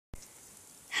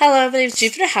Hello, my name is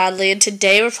Jupi Hadley, and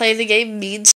today we're playing the game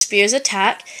Mean Spears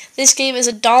Attack. This game is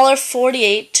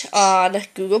 $1.48 on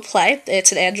Google Play.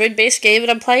 It's an Android-based game,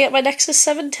 and I'm playing it on my Nexus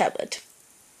 7 tablet.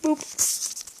 Boop.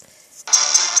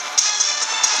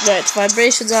 Alright,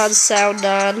 vibrations on, sound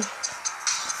on.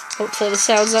 Hopefully the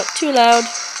sound's not too loud.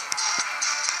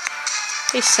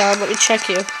 Hey sound, let me check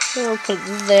you. I'll put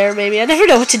it there maybe. I never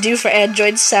know what to do for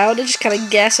Android sound. I just kind of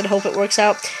guess and hope it works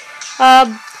out.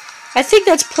 I think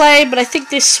that's play, but I think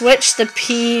they switched the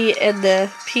P and the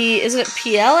P. Isn't it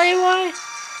P-L-A-Y?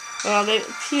 Maybe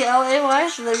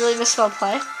P-L-A-Y? Did they really misspell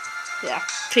play? Yeah,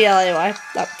 P-L-A-Y,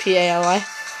 not P-A-L-Y.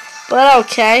 But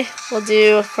okay, we'll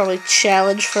do probably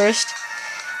challenge first.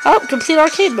 Oh, complete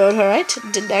arcade mode, alright.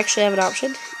 Didn't actually have an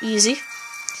option. Easy.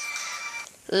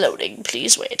 Loading,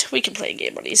 please wait. We can play a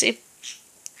game on easy.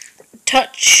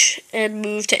 Touch and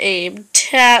move to aim.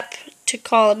 Tap to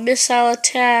call a missile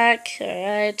attack.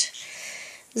 Alright.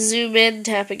 Zoom in,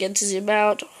 tap again to zoom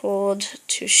out. Hold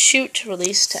to shoot.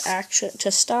 Release to action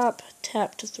to stop.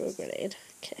 Tap to throw a grenade.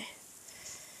 Okay.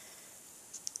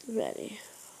 Ready.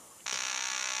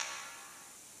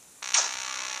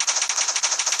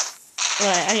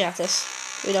 Alright, I got this.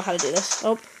 We know how to do this.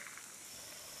 Oh.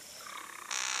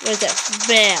 Right there.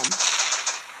 Bam.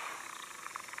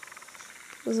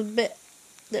 There's a bit.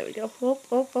 There we go. Oh,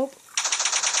 oh, oh.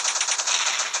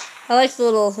 I like the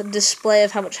little display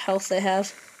of how much health they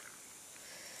have.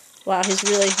 Wow, he's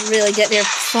really getting here.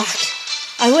 Fuck.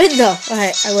 I win, though.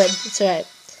 Alright, I win. It's alright.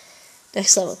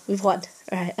 Next level. We've won.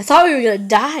 Alright. I thought we were gonna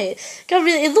die.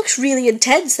 It looks really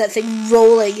intense, that thing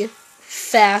rolling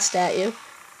fast at you.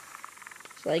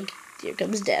 Like, here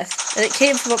comes death. And it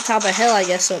came from up top of a hill, I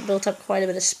guess, so it built up quite a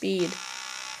bit of speed.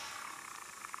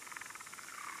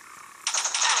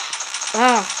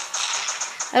 Ah.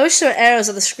 I wish there were arrows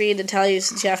on the screen to tell you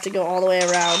since you have to go all the way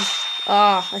around.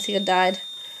 Ah, I think I died.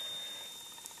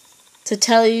 To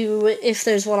tell you if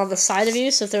there's one on the side of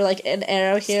you, so if there's like an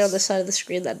arrow here on the side of the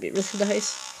screen, that'd be really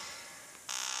nice.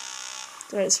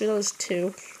 Alright, so we know there's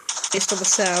two, based on the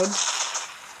sound.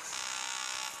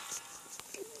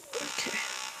 Okay.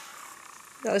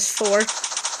 That was 4.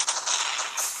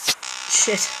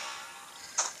 Shit.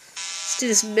 Let's do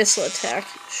this missile attack.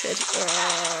 Shit.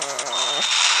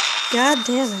 God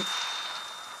damn it.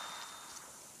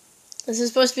 This is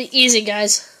supposed to be easy,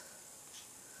 guys.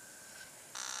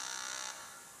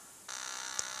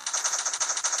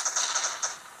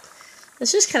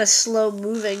 It's just kind of slow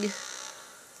moving.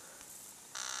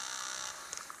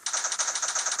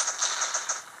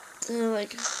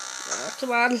 Like,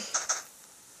 come on.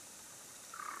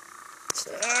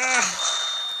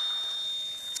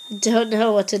 Don't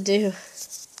know what to do.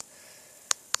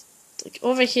 Like,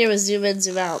 over here with zoom in,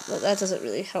 zoom out, but that doesn't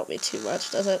really help me too much,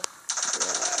 does it?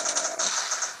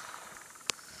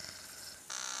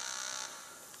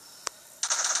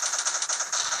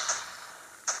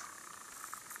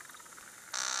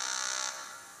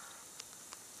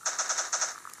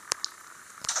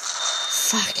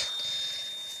 Fuck.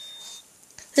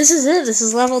 This is it. This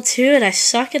is level 2, and I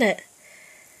suck at it.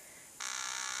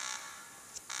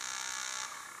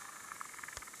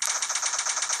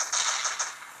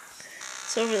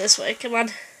 It's over this way. Come on.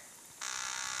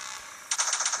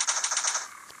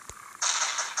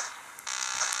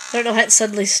 I don't know how it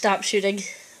suddenly stopped shooting.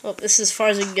 Oh, this is as far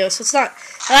as we can go, so it's not.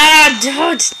 Ah,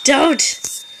 don't!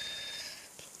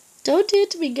 Don't do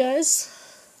it to me, guys.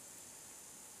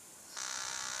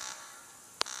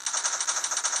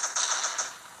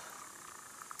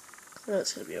 Oh,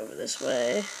 it's gonna be over this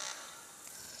way.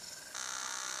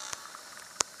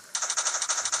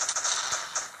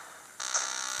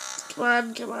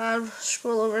 Come on,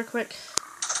 scroll over quick.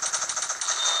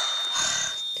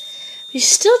 You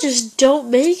still just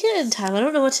don't make it in time. I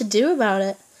don't know what to do about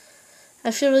it.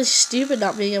 I feel really stupid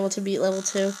not being able to beat level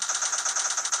 2.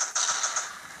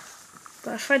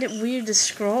 But I find it weird to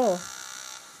scroll.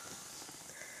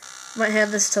 Might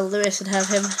hand this to Lewis and have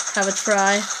him have a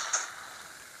try.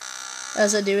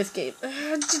 As I do with game.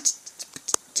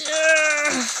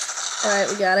 Alright,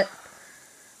 we got it.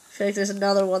 I feel like there's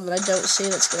another one that I don't see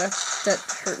that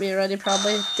hurt me already,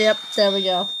 probably. Yep, there we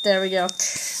go. There we go.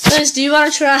 Liz, do you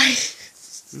want to try?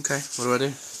 Okay, what do I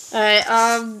do? Alright,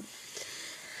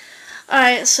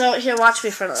 alright, so here, watch me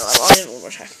for another level. I'll give it one more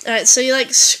try. Alright, so you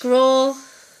like scroll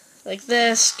like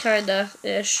this,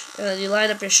 kinda-ish, and then you line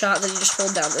up your shot, and then you just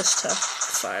hold down this to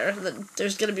fire. And then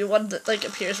there's gonna be one that like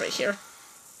appears right here.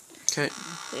 Okay.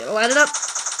 You gotta line it up,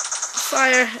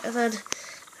 fire, and then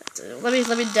let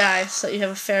me die so that you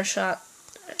have a fair shot.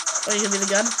 Oh, you give me the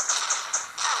gun?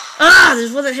 Ah!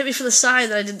 There's one that hit me from the side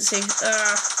that I didn't see.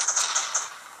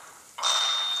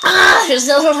 Ah! No, there's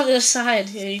another one on the other side.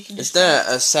 Here, you can Is there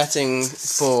a setting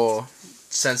for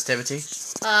sensitivity?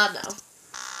 No.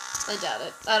 I doubt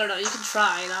it. I don't know. You can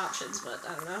try in options, but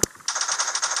I don't know.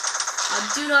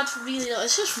 I do not really know.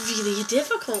 It's just really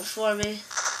difficult for me.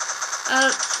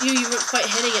 You weren't quite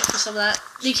hitting it for some of that.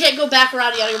 You can't go back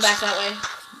around. You gotta go back that way.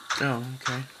 Oh,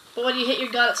 okay. But when you hit your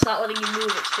gun, it's not letting you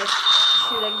move. It's just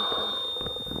shooting.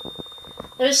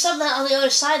 There's some that on the other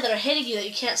side that are hitting you that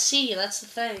you can't see. That's the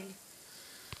thing.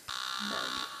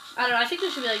 I don't know. I think there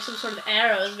should be like some sort of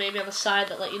arrows maybe on the side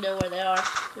that let you know where they are.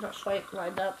 They're not quite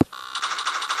lined up.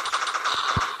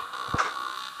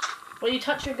 When you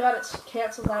touch your gun, it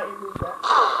cancels out your movement.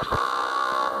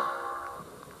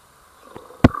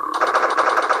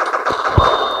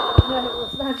 Well,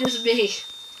 it's not just me.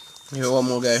 Here, one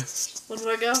more go. One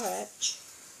more go? Alright.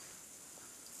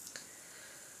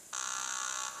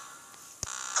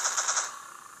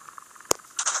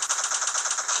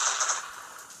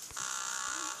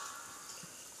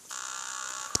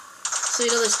 So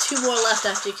you know there's 2 more left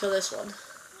after you kill this one.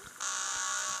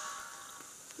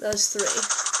 That was 3.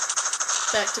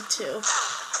 Back to 2.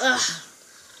 Ugh.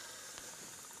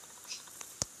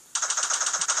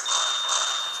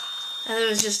 And there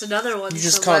was just another one. You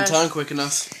just can't turn quick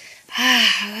enough.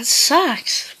 That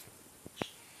sucks.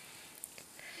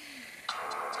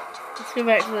 Let's go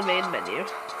back to the main menu.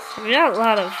 So we got a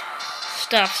lot of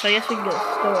stuff, so I guess we can go to the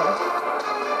store.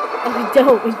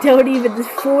 Oh, we don't even. There's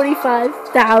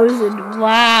 45,000.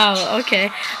 Wow, okay. I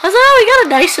was like, oh, we got a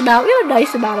nice amount. We got a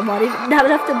nice amount of money, but not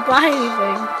enough to buy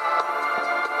anything.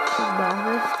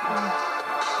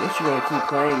 I guess you gotta keep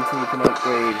playing until you can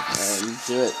upgrade and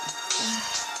do it.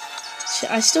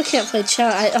 I still can't play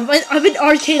chat. I'm in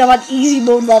arcade. I'm on easy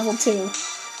mode level 2.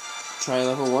 Try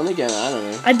level 1 again. I don't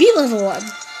know. I beat level 1.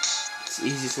 It's the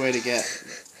easiest way to get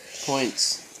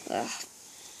points. I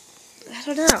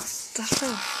don't know.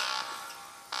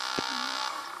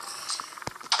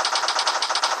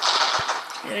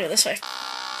 Gotta go this way.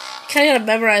 Kinda gotta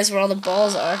memorize where all the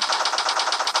balls are.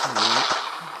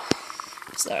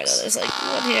 So I know there's like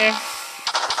one here.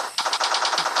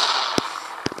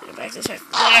 Go back this way.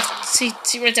 Ah, see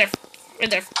right there. Right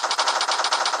there.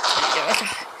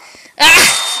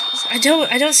 Ah! I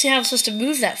don't see how I'm supposed to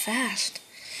move that fast.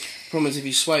 Problem is if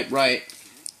you swipe right,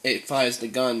 it fires the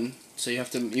gun, so you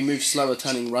move slower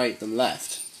turning right than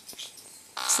left.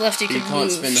 It's left you can move. You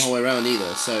can't spin the whole way around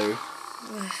either, so...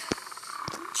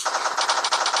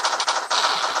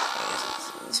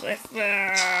 This way.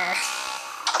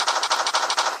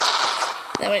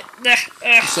 That way.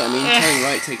 So, I mean, turning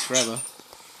right takes forever.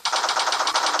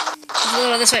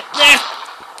 This way.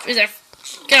 Right there.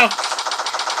 Go.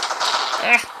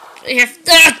 Right here.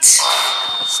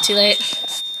 It's too late.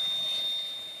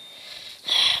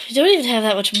 We don't even have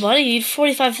that much money. You need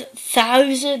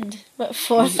 45,000. What,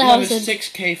 4,000?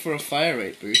 6k for a fire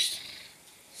rate boost.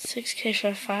 6k for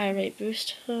a fire rate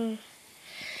boost. I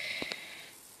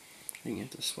think you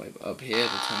have to swipe up here to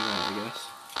turn right, I guess.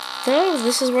 No,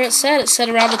 this is where it said. It said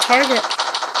around the target.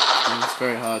 And it's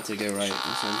very hard to go right,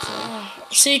 essentially.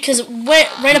 See, because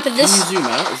right up in this... Can you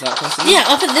zoom out? Is that possible? Yeah,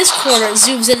 up in this corner it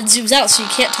zooms in and zooms out, so you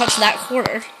can't touch that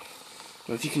corner.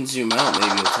 Well, if you can zoom out,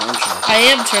 maybe you'll time travel.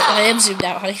 I am zoomed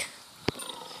out, honey.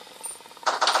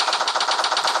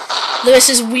 Lewis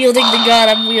is wielding the gun,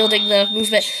 I'm wielding the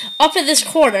movement. Up in this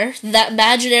corner, that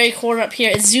imaginary corner up here,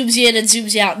 it zooms you in and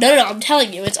zooms you out. No, I'm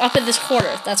telling you, it's up in this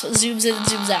corner. That's what zooms in and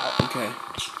zooms out. Okay.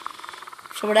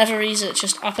 For whatever reason, it's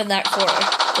just up in that corner.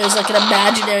 There's like an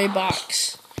imaginary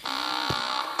box.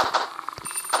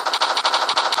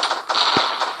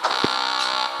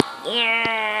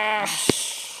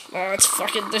 Oh, it's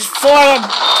fucking... There's 4 of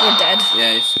them! We're dead.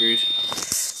 Yeah, you're screwed.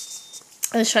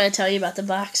 I was trying to tell you about the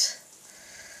box.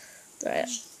 Right.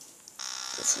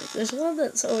 It's like, there's one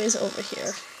that's always over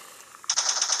here.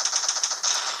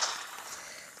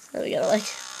 Then we gotta like,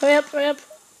 hurry up.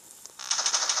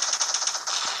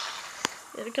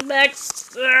 Gotta come back. It's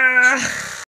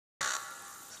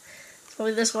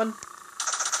probably this one.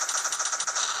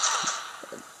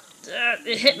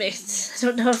 It hit me. I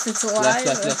don't know if it's alive.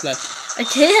 Left. I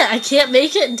can't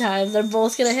make it in time. They're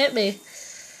both gonna hit me.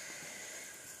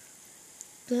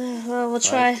 Well, we'll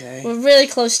try. Okay. We're really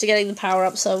close to getting the power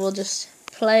up, so we'll just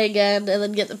play again and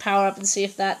then get the power up and see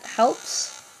if that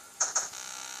helps.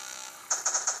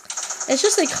 It's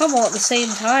just they come all at the same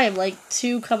time, like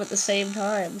 2 come at the same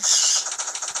time.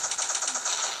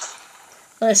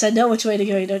 Unless I know which way to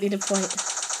go, you don't need to point.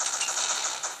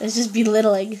 It's just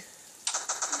belittling.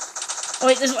 Oh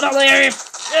wait, there's one over there!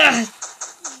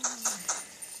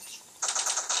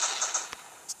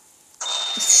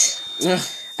 Ugh.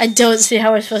 I don't see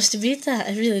how we're supposed to beat that.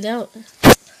 I really don't.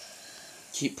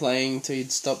 keep playing until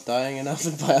you'd stop dying enough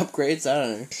and buy upgrades? I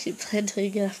don't know. Keep playing until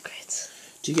you get upgrades.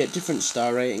 Do you get different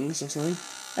star ratings or something?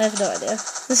 I have no idea.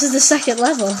 This is the second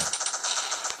level.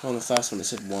 On the first one it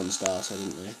said 1 star, so I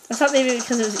didn't know. I thought maybe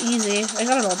because it was easy. I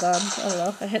got it all done. I don't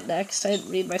know. I hit next. I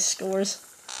didn't read my scores.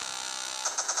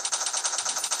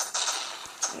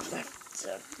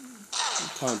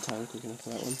 I can't time quick enough for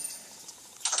that one.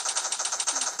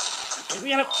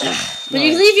 When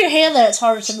you leave your hand there, it's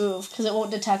harder to move because it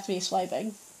won't detect me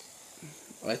swiping.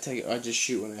 I just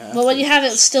shoot when I have But when you have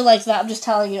it still like that, I'm just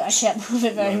telling you, I can't move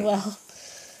it very well.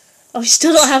 Oh, we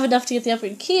still don't have enough to get the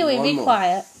upgrade. Kiwi, be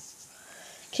quiet.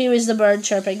 Kiwi's the bird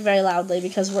chirping very loudly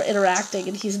because we're interacting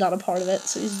and he's not a part of it,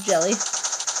 so he's jelly.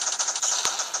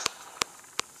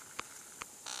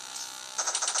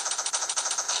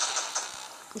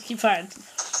 Keep firing.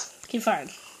 Keep firing.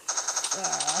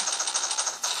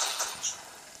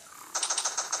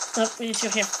 Oh, we need to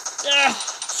go here.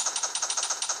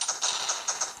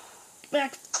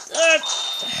 Back.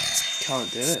 Can't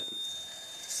do it.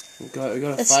 We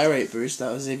got a fire rate boost.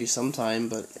 That will save you some time,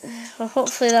 but well,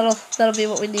 hopefully that'll be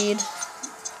what we need.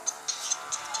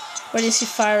 Where do you see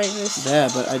fire rate boost? There,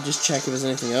 but I just check if there's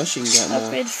anything else you can get more.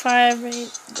 Upgrade fire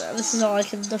rate. No, this is all I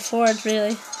can afford, really.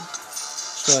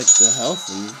 Just for like the health,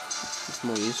 and it's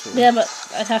more useful. Yeah, but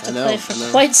I'd have to play for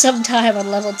quite some time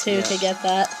on level 2 to get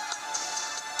that.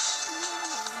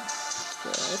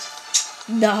 Good.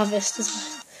 Novice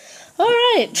design.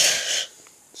 Alright.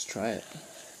 Let's try it.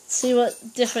 See what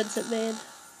difference it made.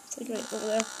 It's like right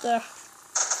over there.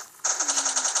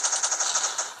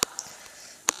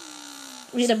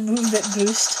 We need a movement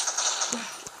boost.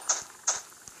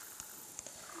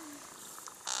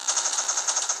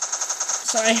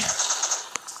 Sorry.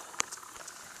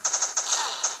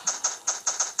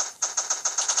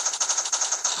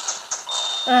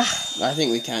 I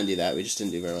think we can do that. We just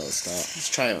didn't do very well at the start. Let's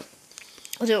try it.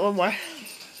 I'll do it one more.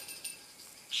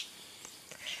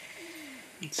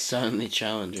 It's certainly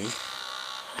challenging.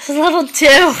 Level 2.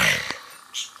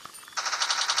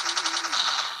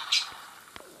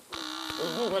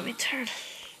 Oh, let me turn.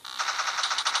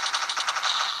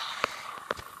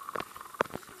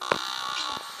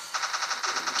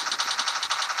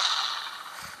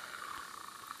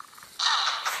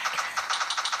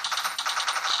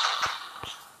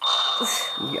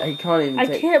 You can't even. I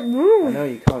can't move. I know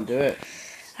you can't do it.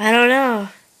 I don't know.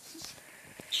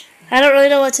 I don't really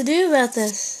know what to do about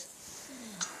this.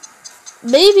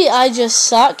 Maybe I just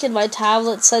suck and my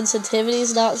tablet sensitivity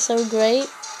is not so great.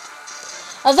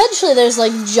 Eventually there's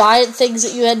like giant things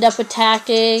that you end up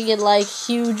attacking and like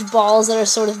huge balls that are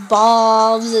sort of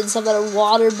bombs and some that are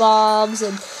water bombs,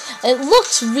 and it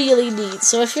looks really neat.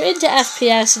 So if you're into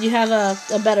FPS and you have a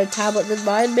better tablet than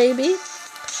mine, maybe.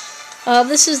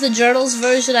 This is the Journals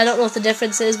version. I don't know what the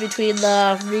difference is between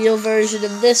the real version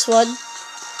and this one.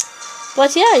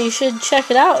 But yeah, you should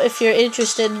check it out if you're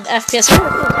interested in FPS. Well,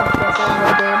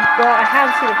 I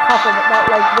have seen a couple, but not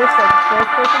like this, like the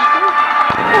first person too.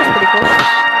 That was pretty cool.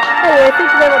 Anyway, thank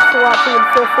you very much for watching,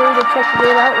 and feel free to check the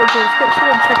game out with the description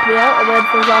and check me out, and then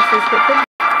there's also the description.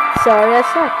 Sorry I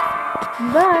suck.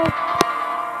 Bye.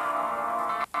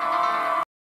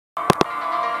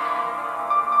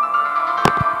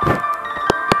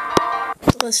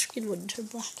 The screen wouldn't turn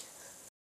black.